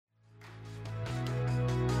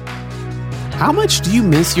How much do you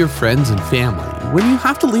miss your friends and family when you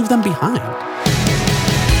have to leave them behind?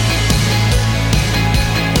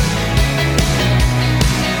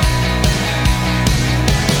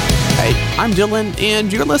 Hey, I'm Dylan,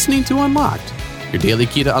 and you're listening to Unlocked, your daily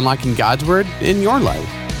key to unlocking God's Word in your life.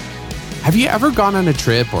 Have you ever gone on a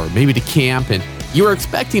trip or maybe to camp and you were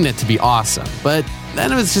expecting it to be awesome, but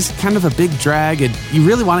then it was just kind of a big drag and you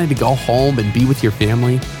really wanted to go home and be with your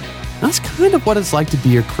family? That's kind of what it's like to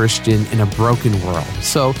be a Christian in a broken world.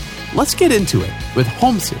 So let's get into it with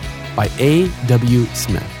Homesick by A.W.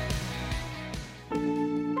 Smith.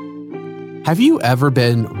 Have you ever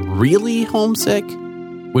been really homesick?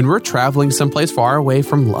 When we're traveling someplace far away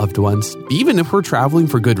from loved ones, even if we're traveling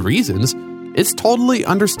for good reasons, it's totally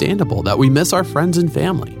understandable that we miss our friends and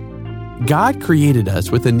family. God created us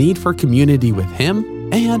with a need for community with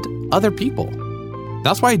Him and other people.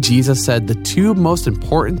 That's why Jesus said the two most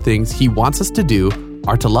important things He wants us to do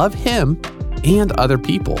are to love Him and other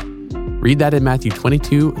people. Read that in Matthew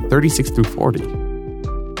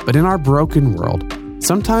 22:36-40. But in our broken world,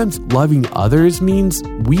 sometimes loving others means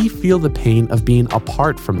we feel the pain of being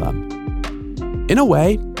apart from them. In a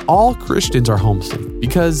way, all Christians are homesick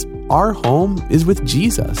because our home is with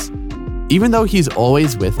Jesus. Even though He's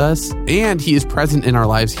always with us and He is present in our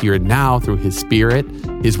lives here and now through His Spirit,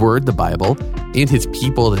 His Word, the Bible, and His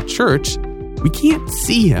people, the church, we can't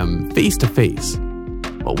see Him face to face.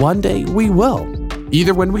 But one day we will,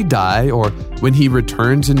 either when we die or when He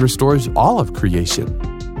returns and restores all of creation.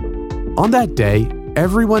 On that day,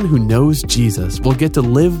 everyone who knows Jesus will get to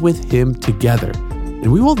live with Him together,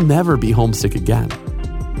 and we will never be homesick again.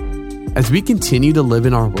 As we continue to live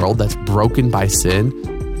in our world that's broken by sin,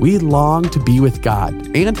 we long to be with God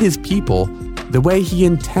and His people the way He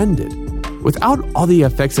intended, without all the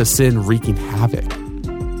effects of sin wreaking havoc.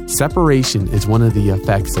 Separation is one of the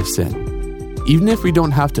effects of sin. Even if we don't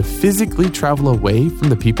have to physically travel away from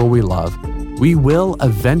the people we love, we will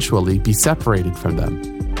eventually be separated from them,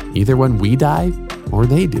 either when we die or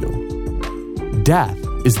they do. Death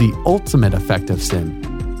is the ultimate effect of sin,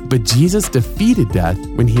 but Jesus defeated death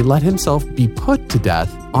when He let Himself be put to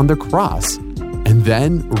death on the cross and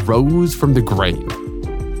then rose from the grave.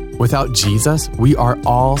 Without Jesus, we are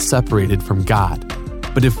all separated from God.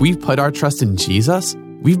 But if we've put our trust in Jesus,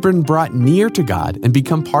 we've been brought near to God and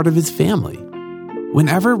become part of His family.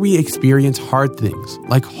 Whenever we experience hard things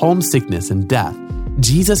like homesickness and death,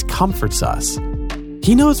 Jesus comforts us.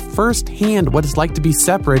 He knows firsthand what it's like to be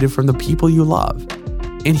separated from the people you love.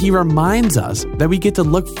 And He reminds us that we get to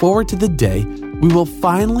look forward to the day we will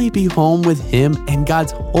finally be home with Him and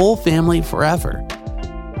God's whole family forever.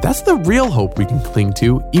 That's the real hope we can cling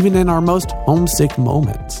to even in our most homesick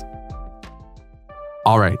moments.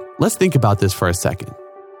 All right, let's think about this for a second.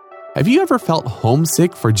 Have you ever felt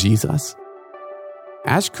homesick for Jesus?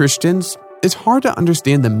 As Christians, it's hard to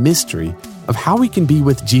understand the mystery of how we can be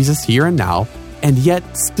with Jesus here and now, and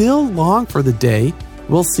yet still long for the day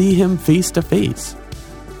we'll see Him face to face.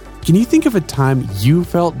 Can you think of a time you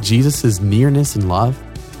felt Jesus' nearness and love?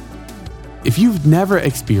 If you've never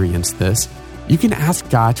experienced this, you can ask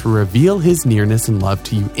God to reveal His nearness and love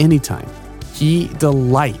to you anytime. He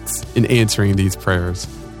delights in answering these prayers.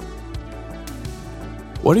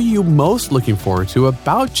 What are you most looking forward to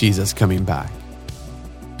about Jesus coming back?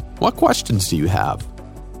 What questions do you have?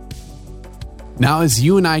 Now, as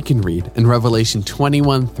you and I can read in Revelation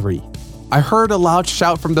 21:3, I heard a loud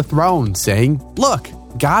shout from the throne saying, "Look,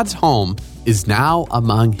 God's home is now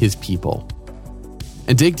among His people."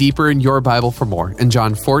 And dig deeper in your Bible for more in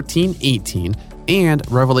John 14:18 and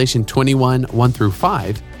Revelation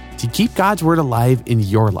 21:1-5 to keep God's Word alive in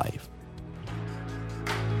your life.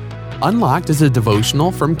 Unlocked is a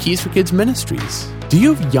devotional from Keys for Kids Ministries. Do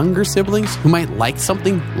you have younger siblings who might like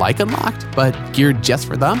something like Unlocked, but geared just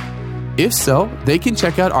for them? If so, they can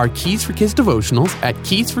check out our Keys for Kids devotionals at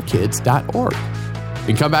keysforkids.org.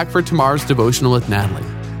 And come back for tomorrow's devotional with Natalie,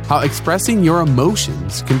 how expressing your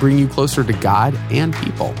emotions can bring you closer to God and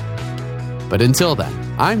people. But until then,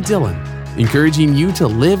 I'm Dylan, encouraging you to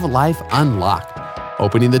live life unlocked,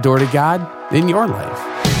 opening the door to God in your life.